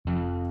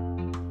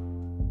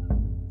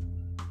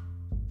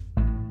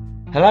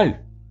Hello,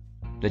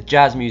 the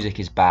jazz music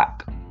is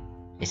back.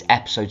 It's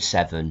episode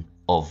 7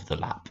 of The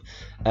Lap.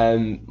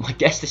 My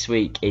guest this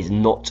week is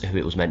not who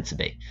it was meant to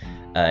be.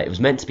 It was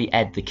meant to be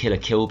Ed the Killer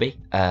Kilby.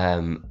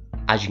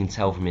 As you can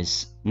tell from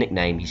his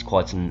nickname, he's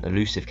quite an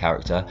elusive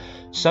character.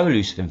 So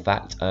elusive, in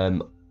fact,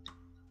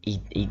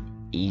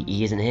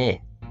 he isn't here.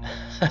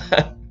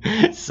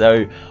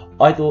 So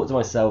I thought to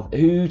myself,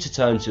 who to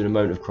turn to in a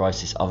moment of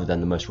crisis other than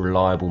the most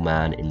reliable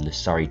man in the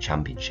Surrey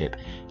Championship,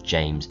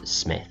 James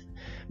Smith.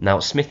 Now,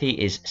 Smithy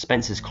is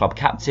Spencer's club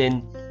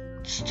captain,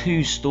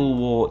 too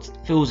stalwart,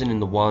 fills in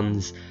the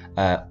ones,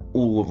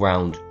 all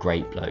round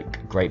great bloke,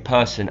 great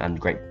person and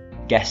great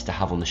guest to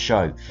have on the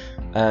show.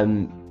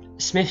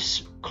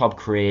 Smith's club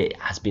career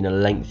has been a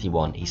lengthy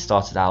one. He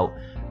started out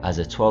as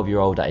a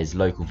 12-year-old at his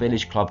local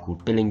village club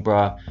called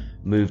Billingborough,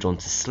 moved on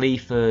to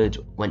Sleaford,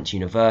 went to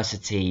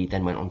university,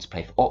 then went on to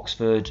play for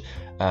Oxford,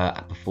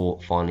 before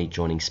finally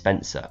joining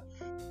Spencer.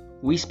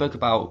 We spoke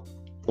about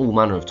all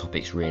manner of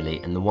topics really,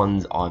 and the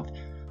ones I've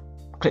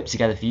clipped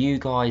together for you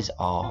guys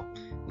are,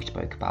 we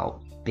spoke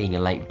about being a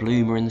late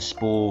bloomer in the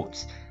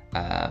sport,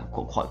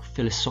 got quite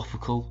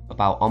philosophical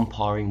about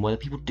umpiring, whether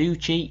people do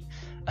cheat,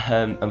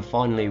 and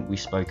finally we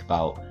spoke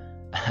about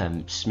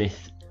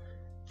Smith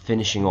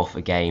finishing off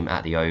a game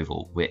at the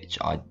Oval, which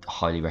I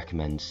highly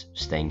recommend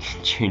staying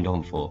tuned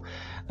on for.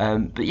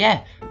 But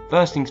yeah,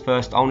 first things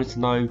first, I wanted to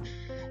know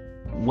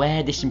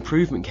where this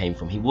improvement came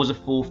from. He was a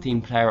fourth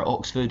team player at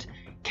Oxford,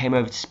 came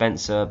over to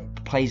Spencer,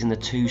 plays in the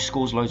two,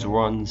 scores loads of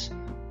runs,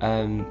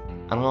 and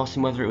I asked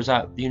him whether it was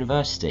at the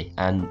university,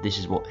 and this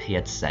is what he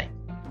had to say.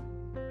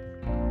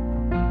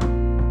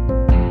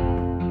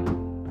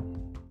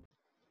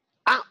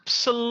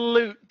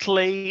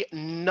 Absolutely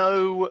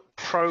no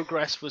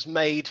progress was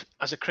made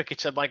as a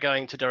cricketer by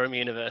going to Durham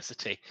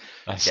University.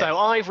 Okay. So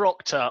I've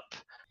rocked up.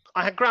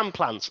 I had grand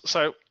plans.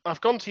 So I've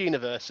gone to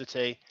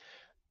university,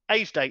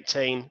 aged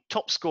 18,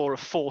 top score of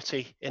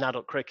 40 in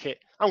adult cricket.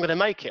 I'm going to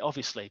make it,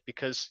 obviously,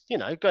 because, you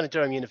know, going to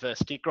Durham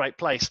University, great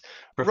place.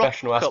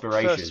 Professional Rock up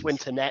aspirations. first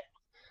winter net.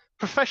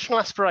 Professional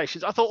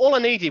aspirations. I thought all I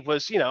needed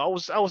was, you know, I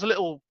was a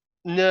little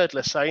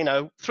nerdless, so, you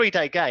know,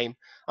 3-day game.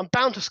 I'm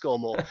bound to score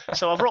more.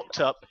 So I've rocked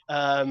up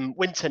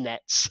winter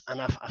nets, and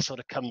I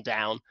sort of come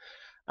down,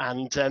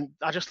 and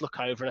I just look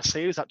over and I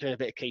see who's that doing a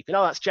bit of keeping.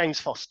 Oh, that's James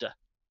Foster.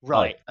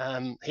 Right.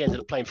 He ended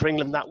up playing for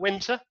England that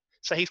winter,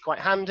 so he's quite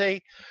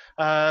handy.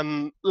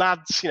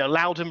 Lads, you know,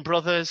 Loudon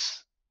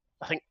brothers.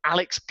 I think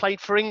Alex played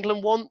for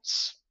England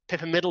once.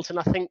 Pippa Middleton,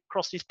 I think,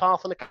 crossed his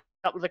path on a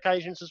couple of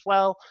occasions as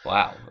well.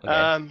 Wow.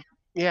 Okay.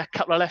 Yeah, a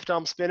couple of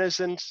left-arm spinners,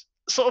 and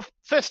sort of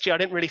first year I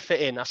didn't really fit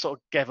in. I sort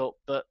of gave up,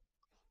 but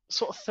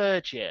sort of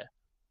third year,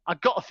 I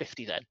got a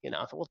 50 then. You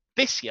know, I thought, well,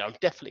 this year I'm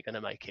definitely going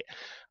to make it.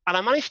 And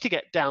I managed to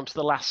get down to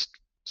the last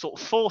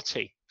sort of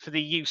 40 for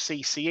the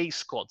UCCE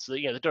squad. So,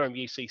 you know, the Durham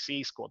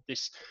UCCE squad,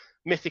 this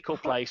mythical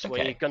place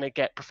where you're going to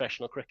get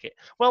professional cricket.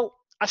 Well,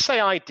 I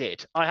say I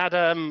did. I had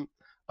a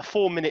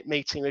 4-minute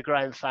meeting with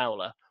Graham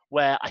Fowler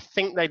where I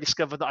think they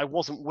discovered that I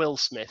wasn't Will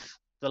Smith,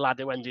 the lad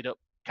who ended up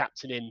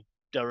captaining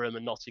Durham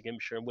and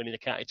Nottinghamshire and winning the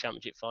county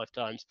championship 5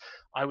 times.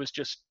 I was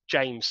just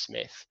James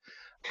Smith.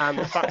 And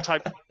the fact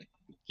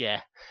yeah.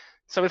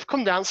 So we've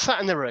come down,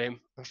 sat in the room,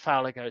 and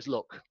Fowler goes,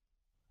 look,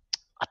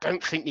 I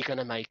don't think you're going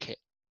to make it.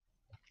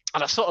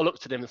 And I sort of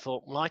looked at him and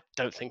thought, well, I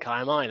don't think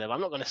I am either.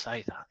 I'm not going to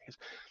say that.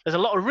 There's a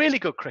lot of really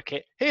good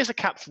cricket. Here's the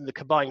captain of the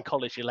combined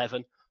college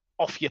 11.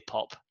 Off you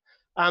pop.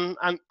 And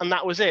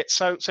that was it.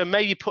 So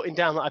maybe putting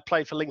down that I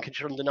played for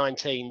Lincolnshire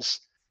under-19s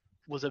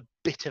was a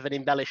bit of an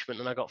embellishment,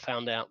 and I got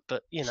found out.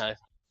 But, you know,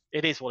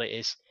 it is what it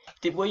is.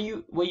 Were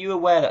you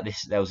aware that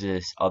there was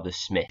this other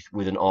Smith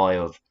with an eye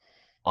of,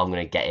 I'm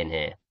going to get in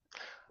here?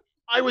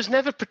 I was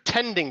never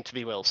pretending to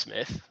be Will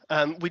Smith.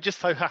 We just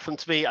so happened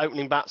to be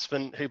opening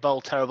batsmen who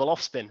bowl terrible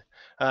off spin.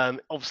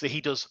 Obviously,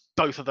 he does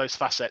both of those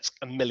facets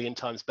a million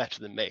times better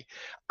than me.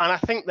 And I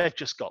think they've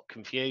just got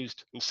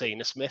confused and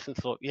seen a Smith and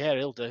thought, yeah,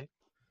 he'll do.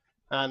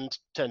 And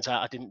turns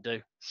out I didn't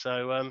do.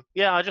 So,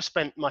 yeah, I just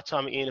spent my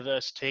time at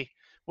university,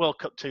 World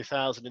Cup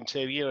 2002,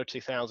 Euro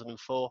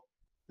 2004.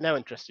 No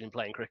interest in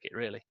playing cricket,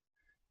 really.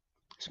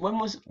 So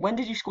when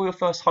did you score your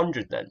first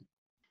 100 then?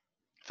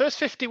 First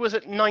 50 was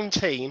at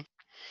 19.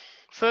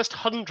 First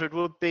 100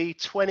 would be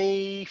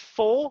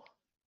 24.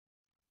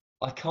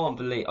 I can't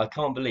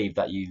believe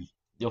that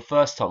your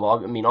first time.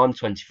 I mean, I'm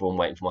 24 and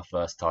waiting for my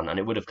first ton, and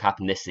it would have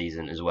happened this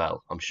season as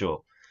well, I'm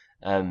sure.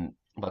 But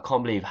I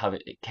can't believe how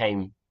it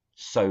came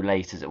so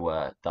late, as it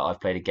were, that I've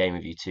played a game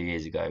with you 2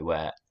 years ago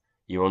where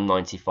you're on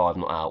 95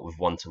 not out with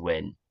 1 to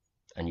win,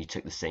 and you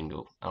took the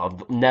single. And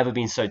I've never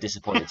been so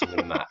disappointed to win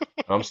a match.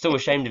 And I'm still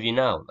ashamed of you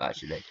now,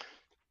 actually.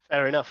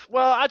 Fair enough.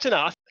 Well, I don't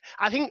know.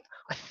 I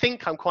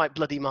think I'm quite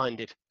bloody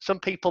minded. Some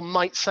people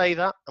might say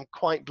that I'm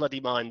quite bloody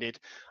minded.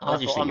 I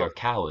just think you're a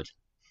coward.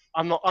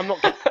 I'm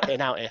not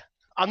getting out here.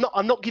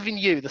 I'm not giving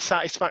you the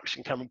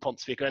satisfaction, Cameron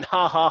Ponsonby, going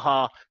ha ha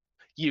ha.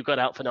 You got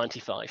out for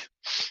 95.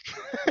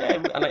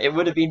 Yeah, and it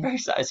would have been very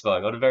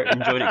satisfying. I'd have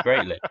enjoyed it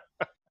greatly.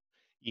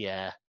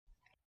 Yeah.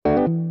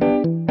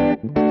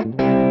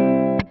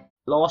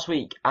 Last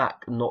week,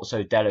 Ack not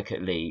so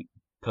delicately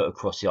put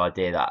across the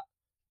idea that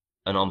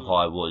an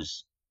umpire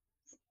was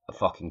a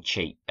fucking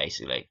cheat,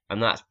 basically,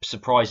 and that's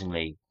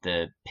surprisingly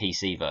the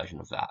PC version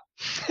of that.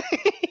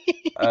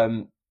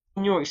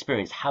 In your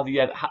experience, have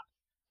you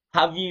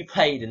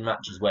played in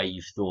matches where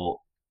you've thought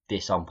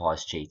this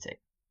umpire's cheating?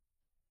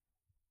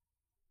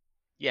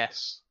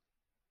 Yes.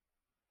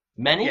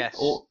 Many, Yes.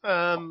 or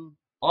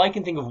I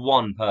can think of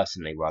one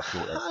personally where I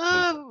thought there's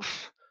cheating.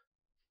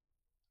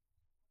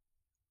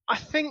 I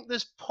think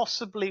there's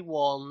possibly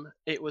one.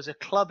 It was a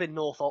club in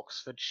North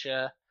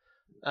Oxfordshire.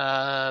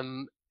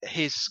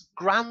 His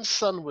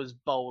grandson was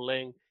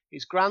bowling.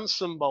 His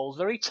grandson bowls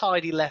very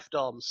tidy left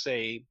arm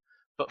seam,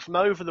 but from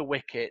over the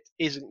wicket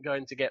isn't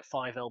going to get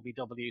 5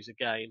 LBWs a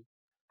game.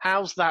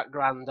 How's that,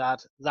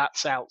 Grandad?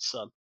 That's out,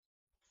 son.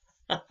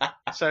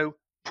 So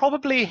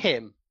probably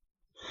him.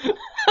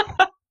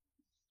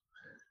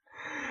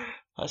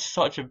 That's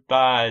such a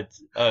bad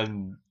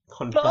kind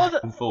of But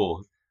back and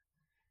forth.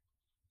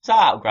 Is that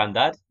out,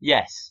 Grandad?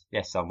 Yes,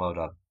 son. Well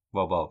done.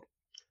 Well bowled.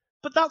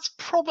 But that's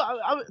probably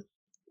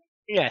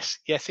yes,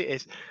 it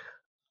is.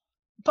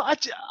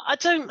 But I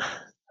don't.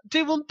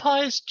 Do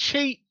umpires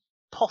cheat?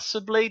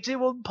 Possibly.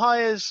 Do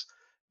umpires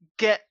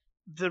get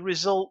the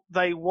result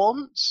they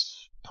want?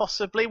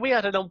 Possibly. We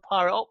had an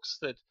umpire at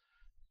Oxford,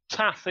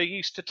 Taff, who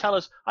used to tell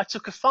us, "I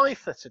took a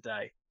fifer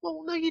today."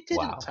 Well, no, you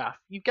didn't, Wow. Taff.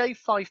 You gave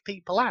 5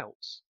 people out.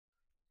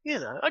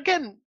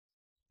 Again,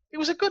 it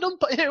was a good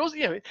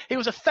umpire. He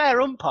was a fair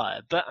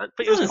umpire, but It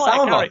it was doesn't quite a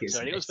sound like character, it,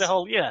 and it was Smith. the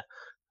whole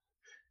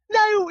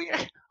No,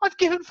 I've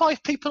given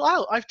 5 people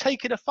out. I've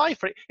taken a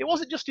fiver. It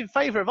wasn't just in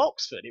favour of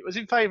Oxford. It was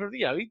in favour of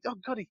oh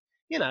God,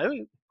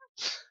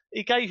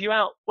 he gave you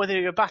out whether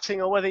you were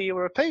batting or whether you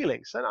were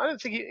appealing. So I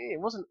don't think it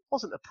wasn't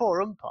a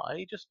poor umpire.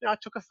 He just I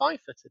took a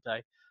fiver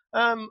today.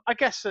 I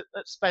guess at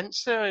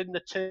Spencer in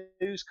the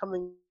twos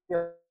coming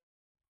up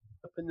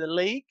in the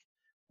league,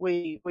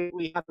 we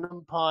had an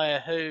umpire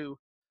who,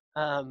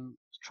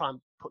 try and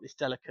put this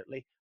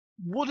delicately,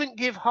 wouldn't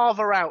give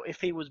Harver out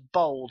if he was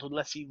bowled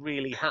unless he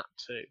really had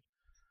to.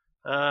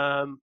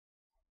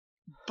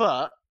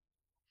 But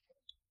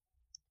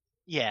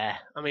yeah,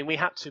 I mean, we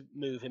had to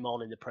move him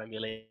on in the Premier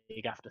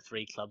League after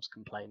 3 clubs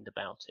complained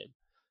about him.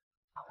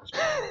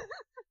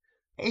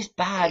 It's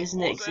bad,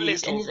 isn't it? Was a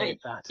little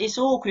bit bad. It's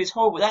awkward. It's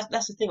horrible.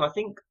 That's the thing. I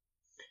think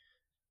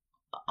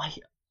I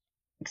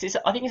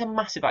think it's a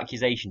massive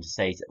accusation to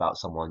say about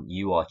someone,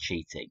 you are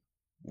cheating,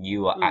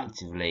 you are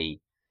actively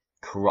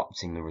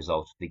corrupting the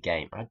result of the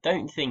game. I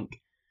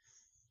think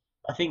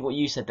what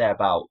you said there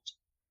about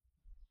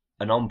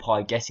an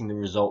umpire getting the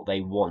result they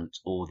want,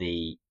 or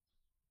the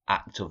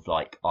act of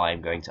like, I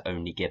am going to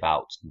only give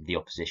out the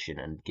opposition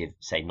and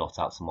say not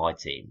out to my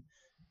team.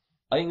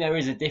 I think there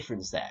is a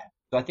difference there.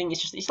 But I think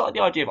it's like the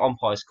idea of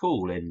umpires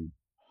call in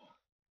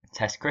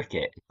Test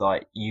cricket. It's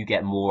like you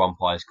get more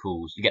umpires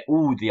calls, you get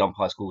all the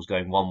umpires calls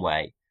going one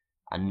way,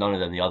 and none of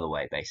them the other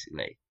way,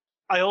 basically.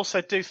 I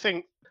also do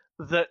think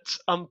that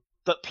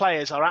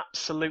players are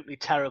absolutely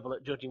terrible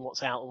at judging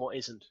what's out and what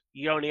isn't.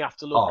 You only have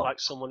to look like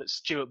someone at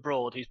Stuart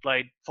Broad, who's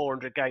played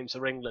 400 games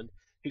for England,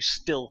 who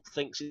still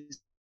thinks it's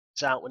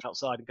out when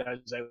outside and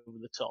goes over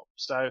the top.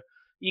 So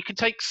you can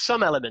take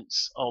some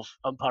elements of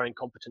umpiring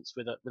competence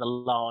with a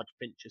large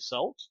pinch of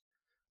salt.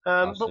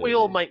 But we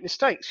all make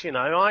mistakes,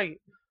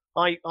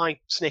 I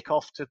snick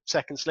off to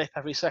second slip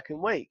every second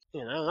week.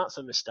 That's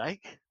a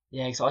mistake.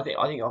 Yeah, because I think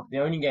the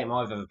only game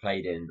I've ever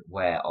played in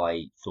where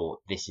I thought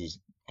this is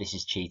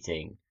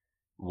cheating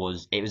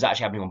was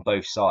actually happening on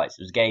both sides.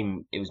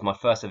 It was my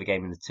first ever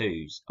game in the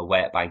twos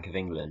away at Bank of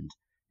England,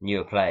 and you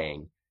were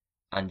playing,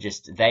 and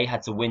just they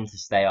had to win to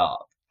stay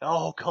up.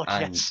 Oh God,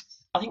 and yes.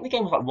 I think the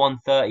game was like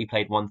 130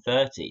 played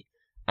 130,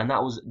 and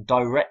that was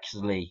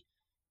directly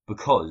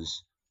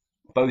because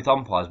both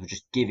umpires were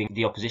just giving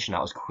the opposition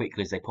out as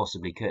quickly as they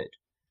possibly could.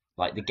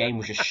 Like the game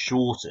was just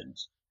shortened.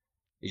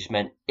 It just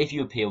meant if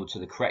you appealed to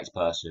the correct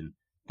person,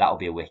 that'll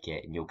be a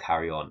wicket and you'll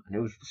carry on. And it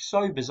was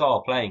so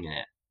bizarre playing in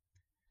it.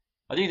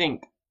 I do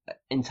think,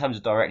 in terms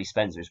of directly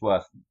Spencer, it's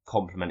worth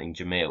complimenting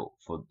Jamil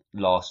for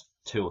the last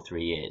 2 or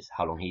 3 years,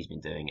 how long he's been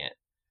doing it.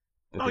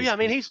 Oh yeah, I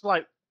mean he's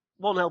like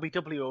 1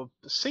 LBW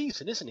a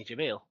season, isn't he,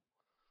 Jamil?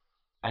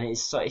 And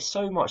it's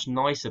so much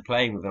nicer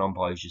playing with an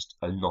umpire who's just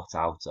a not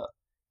outer,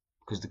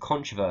 because the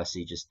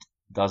controversy just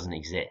doesn't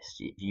exist.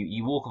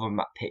 You walk off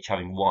that pitch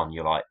having won,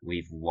 you're like,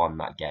 we've won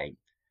that game.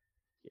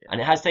 Yeah.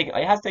 And it has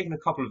taken a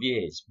couple of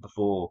years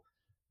before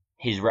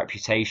his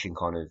reputation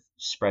kind of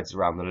spreads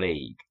around the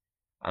league.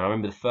 And I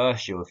remember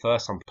the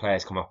first time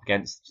players come up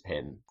against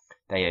him,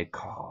 they go,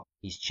 God,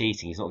 he's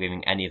cheating, he's not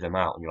giving any of them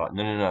out. And you're like,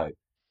 no,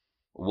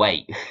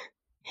 wait,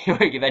 he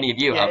won't give any of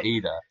you out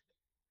either.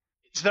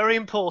 It's very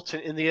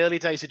important in the early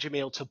days of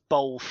Jamil to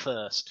bowl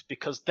first,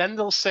 because then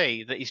they'll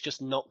see that he's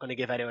just not going to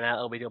give anyone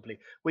out LBW.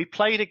 We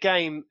played a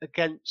game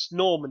against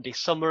Normandy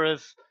summer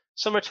of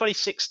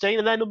 2016,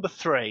 and they're number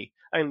 3.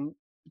 And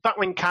back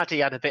when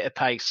Caddy had a bit of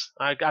pace,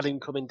 I had him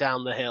coming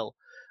down the hill,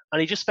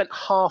 and he just spent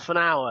half an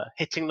hour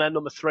hitting their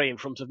number 3 in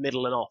front of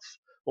middle and off,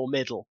 or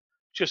middle,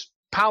 just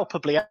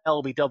palpably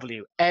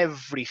LBW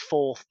every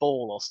 4th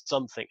ball or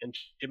something. And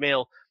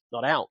Jamil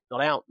not out,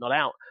 not out, not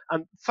out.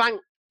 And thank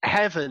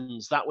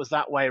heavens that was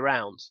that way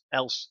round,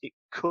 else it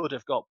could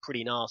have got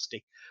pretty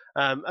nasty.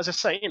 As I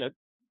say,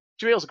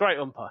 Jamil's a great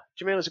umpire.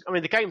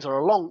 The games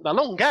are they're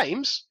long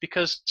games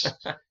because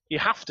you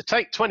have to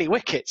take 20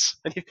 wickets,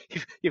 and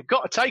you've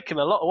got to take him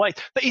a lot of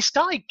weight. But he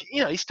started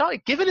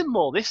giving him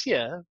more this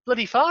year.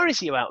 Bloody far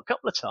is you out a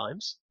couple of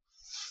times.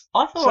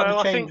 I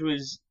thought the change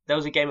was there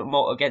was a game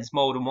against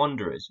Malden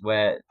Wanderers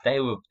where they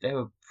were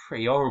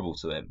pretty horrible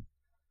to him,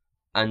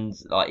 and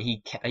like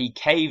he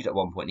caved at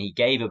one point. And he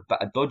gave a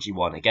dodgy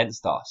one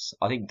against us.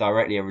 I think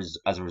directly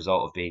as a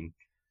result of being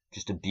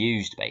just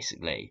abused,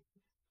 basically.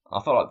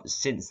 I felt like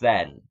since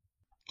then,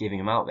 giving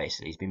him out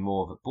basically, he's been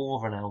more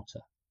of an outer.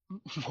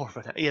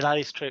 Yeah, that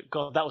is true.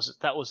 God, that was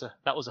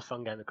a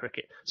fun game of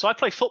cricket. So I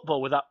play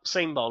football with that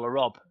seam bowler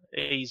Rob.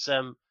 He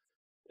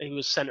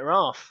was centre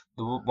half.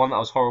 The one that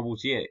was horrible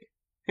to you.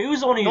 Who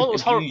was the one who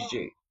abused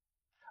you?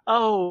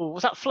 Oh,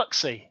 was that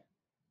Fluxy?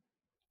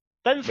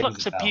 Ben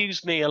Flux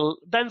abused me a lot.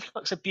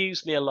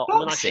 Fluxy?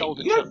 When I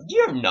shouldered him.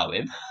 You don't know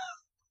him.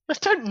 I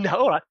don't know.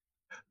 All right.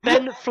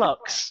 Ben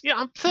Flux. Yeah,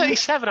 I'm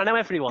 37. I know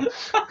everyone.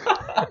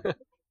 I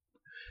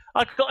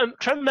got a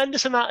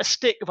tremendous amount of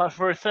stick for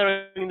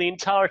referring the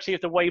entirety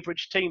of the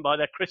Weybridge team by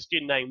their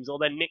Christian names or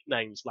their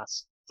nicknames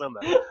last summer.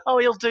 Oh,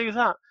 he'll do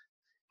that.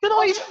 You're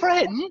not his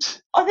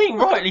friend. I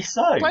think rightly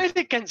so. I played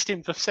against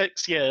him for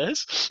 6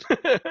 years.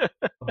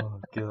 Oh,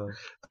 God.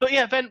 But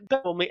yeah, Ben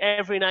told me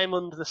every name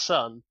under the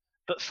sun,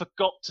 but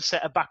forgot to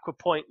set a backward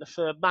point the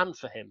third man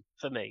for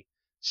me.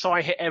 So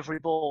I hit every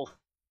ball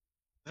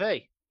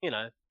V.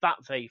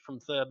 That V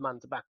from third man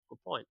to backward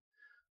point.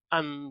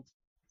 And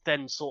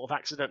then sort of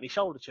accidentally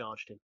shoulder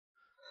charged him.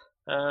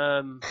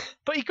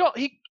 But he caught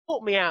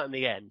me out in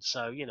the end,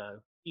 so,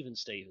 even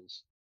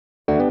Stevens.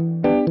 I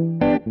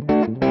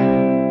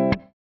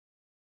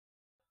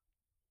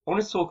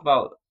want to talk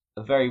about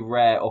a very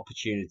rare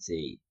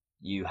opportunity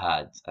you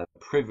had, a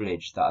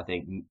privilege that I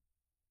think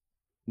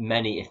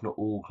many, if not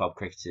all, club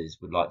cricketers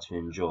would like to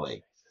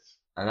enjoy,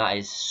 and that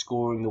is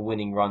scoring the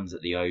winning runs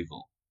at the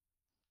Oval.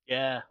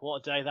 Yeah, what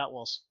a day that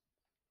was.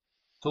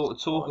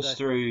 Talk us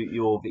through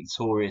your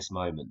victorious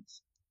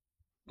moment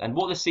and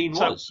what the scene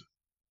was.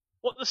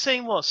 What the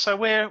scene was. So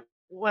where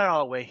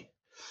are we?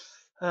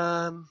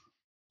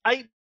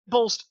 8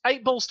 balls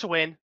to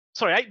win.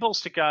 Sorry, 8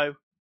 balls to go.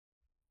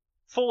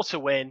 4 to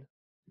win.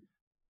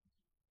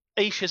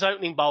 Isha's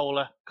opening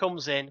bowler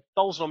comes in,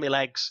 bowls on my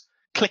legs,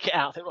 click it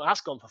out. I think, well,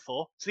 that's gone for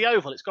 4. It's the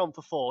Oval, it's gone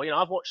for 4.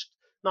 I've watched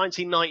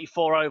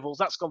 1994 Ovals,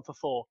 that's gone for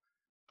 4.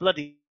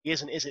 Bloody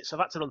isn't, is it? So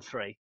I've had to run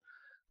 3.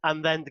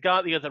 And then the guy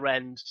at the other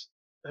end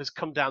has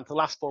come down to the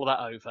last ball of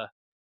that over.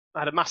 I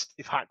had a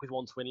massive hack with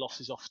 1 to win,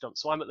 losses off stump.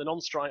 So I'm at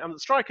the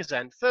striker's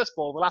end, first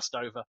ball, the last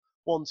over,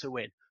 1 to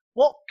win.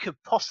 What could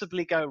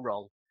possibly go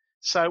wrong?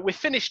 So we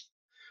finished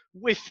it.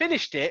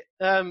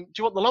 Do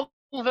you want the long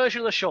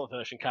version or the short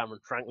version, Cameron,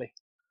 frankly?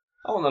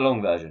 I want the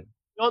long version.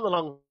 I want the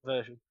long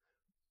version.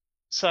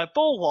 So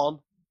ball 1,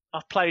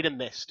 I've played and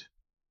missed.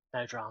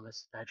 No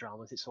dramas.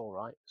 It's all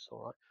right.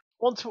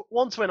 1 to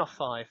win off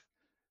 5.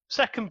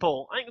 Second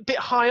ball, I think a bit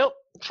high up.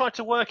 Tried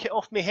to work it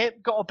off my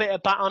hip. Got a bit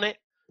of bat on it.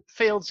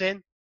 Fields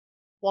in.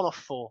 1 off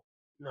 4.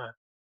 No.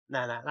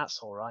 That's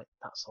all right.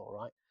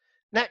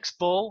 Next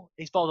ball,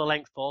 he's bowled a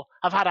length ball.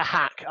 I've had a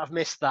hack. I've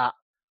missed that.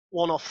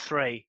 1 off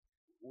 3.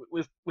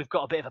 We've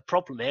got a bit of a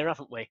problem here,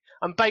 haven't we?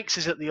 And Bakes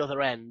is at the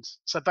other end.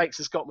 So Bakes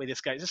has got me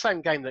this game. It's the same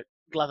game that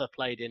Glover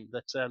played in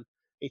that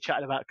he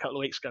chatted about a couple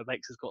of weeks ago.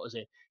 Bakes has got us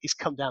in. He's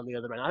come down the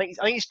other end. I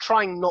think he's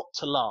trying not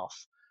to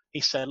laugh. He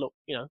said, look,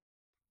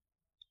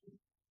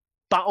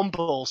 bat on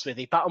ball,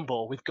 Smithy, bat on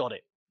ball. We've got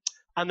it.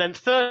 And then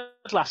third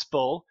last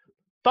ball,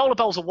 bowler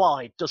bowls a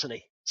wide, doesn't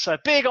he? So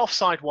big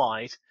offside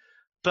wide.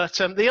 But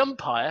the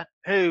umpire,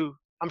 who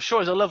I'm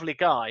sure is a lovely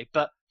guy,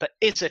 but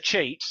is a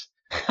cheat,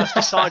 has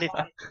decided,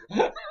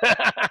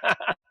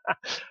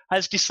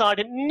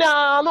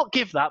 I'll not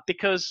give that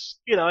because,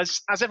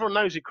 as everyone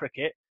knows in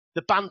cricket,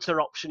 the banter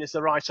option is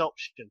the right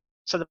option.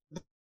 So the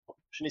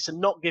option is to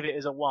not give it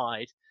as a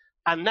wide.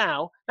 And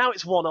now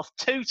it's 1 off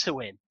 2 to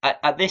win.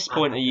 At this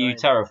point, are you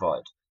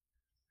terrified?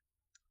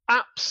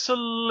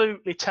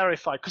 Absolutely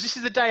terrified. Because this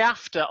is the day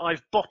after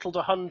I've bottled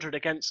 100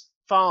 against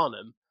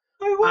Farnham.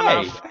 No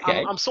way.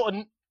 Okay.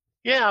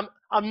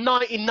 I'm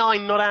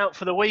 99 not out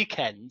for the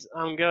weekend.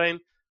 I'm going,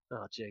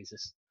 oh,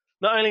 Jesus.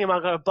 Not only am I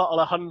going to bottle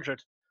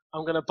 100,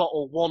 I'm going to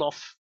bottle 1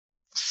 off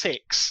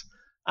 6.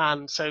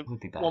 And so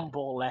 1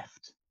 ball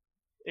left.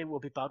 It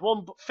will be bad.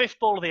 5th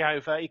ball of the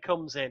over, he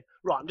comes in.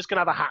 Right, I'm just going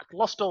to have a hack.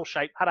 Lost all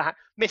shape, had a hack,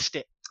 missed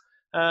it.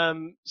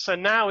 So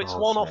now it's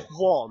 1 off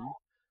 1.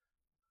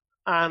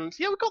 And,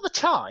 we've got the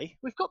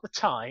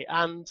tie.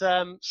 And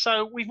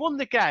so we've won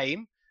the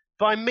game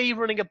by me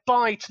running a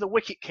bye to the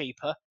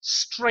wicket-keeper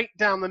straight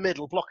down the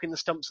middle, blocking the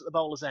stumps at the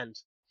bowler's end.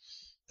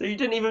 So you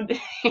didn't even hit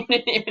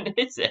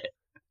it?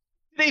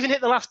 Didn't even hit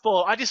the last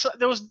ball.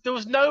 There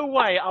was no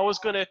way I was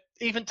going to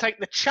even take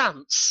the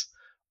chance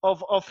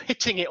of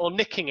hitting it or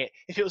nicking it.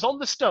 If it was on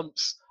the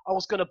stumps, I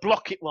was going to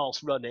block it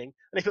whilst running.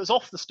 And if it was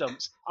off the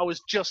stumps, I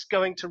was just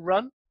going to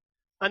run.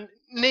 And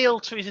Neil,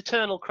 to his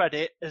eternal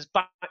credit, has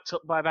backed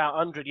up by about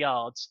 100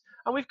 yards,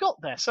 and we've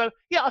got there. So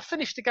yeah, I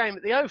finished the game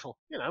at the Oval.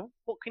 You know,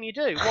 what can you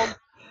do?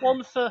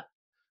 One for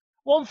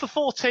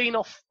 14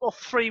 off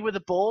 3 with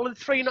a ball and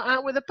 3 not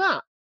out with a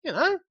bat. You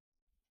know,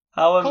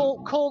 How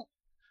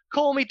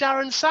call me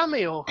Darren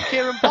Sammy or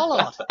Kieran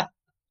Pollard.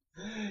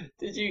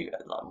 did you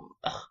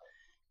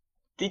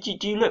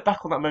do you look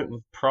back on that moment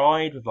with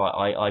pride? With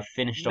like, I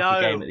finished off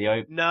the game at the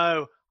Oval.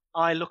 No,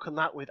 I look on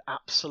that with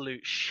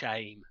absolute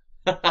shame.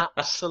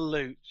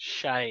 Absolute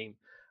shame,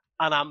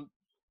 and I'm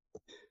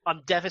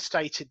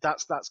devastated.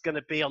 That's going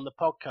to be on the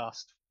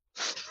podcast.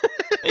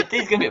 It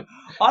is going to be.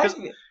 I've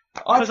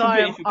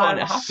completely forgotten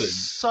it happened.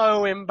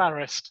 So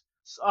embarrassed.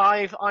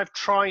 I've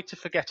tried to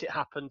forget it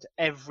happened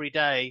every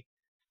day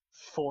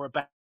for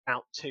about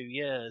 2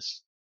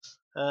 years,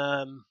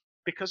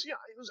 because it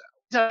was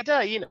a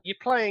day. You know, you're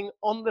playing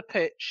on the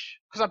pitch.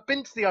 Because I've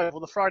been to the Oval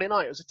the Friday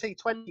night. It was a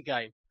T20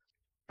 game.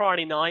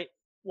 Friday night,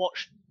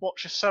 watch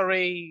a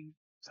Surrey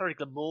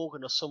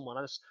Glamorgan or someone.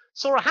 I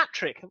saw a hat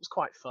trick. It was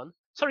quite fun.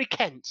 Surrey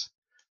Kent,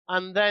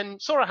 and then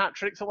saw a hat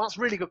trick. Thought, well, that's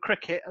really good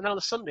cricket. And then on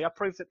the Sunday, I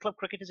proved that club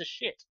cricket is a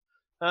shit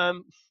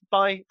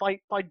by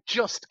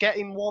just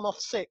getting 1 off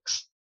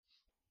 6.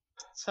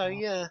 So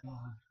yeah.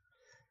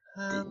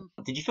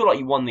 Did you feel like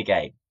you won the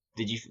game?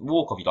 Did you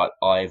walk off? You like,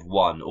 I've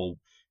won, or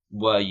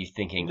were you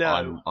thinking,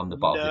 no, I'm the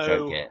butt of the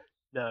joke here?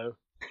 No,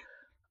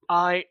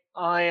 I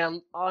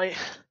am.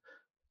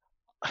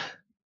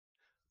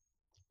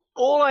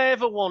 All I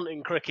ever want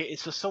in cricket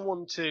is for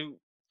someone to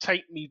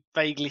take me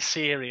vaguely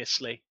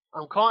seriously.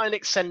 I'm quite an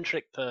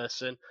eccentric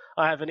person.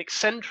 I have an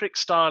eccentric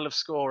style of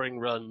scoring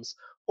runs.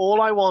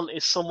 All I want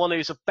is someone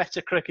who's a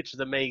better cricketer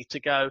than me to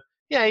go,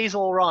 yeah, he's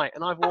all right.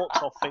 And I've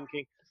walked off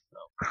thinking,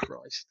 oh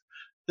Christ.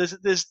 There's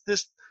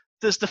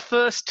the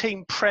first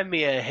team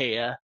premier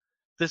here.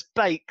 There's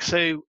Bakes,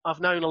 who I've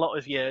known a lot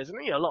of years, and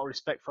a lot of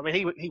respect for him. I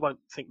mean, he won't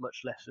think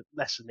much less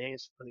than me. I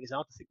think it's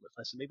hard to think much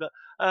less than me. But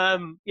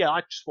yeah,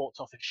 I just walked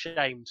off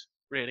ashamed,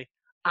 really,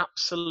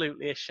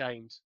 absolutely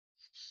ashamed.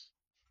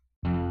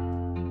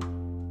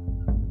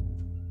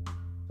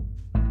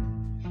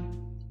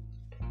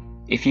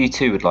 If you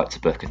too would like to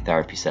book a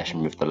therapy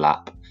session with the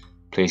Lap,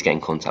 please get in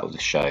contact with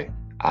the show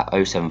at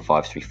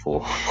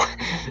 07534.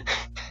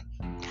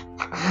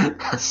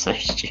 That's so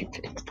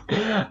stupid.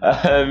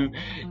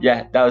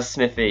 Yeah, that was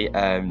Smithy.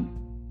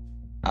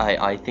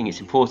 I think it's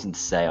important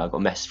to say I got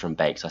a message from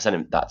Bakes. I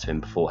sent that to him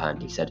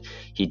beforehand. He said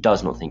he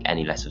does not think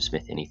any less of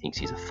Smithy and he thinks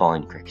he's a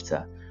fine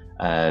cricketer.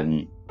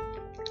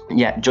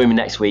 Yeah, join me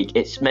next week.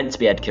 It's meant to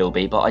be Ed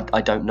Kilby, but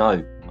I don't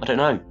know.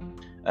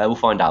 We'll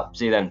find out.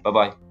 See you then.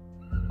 Bye-bye.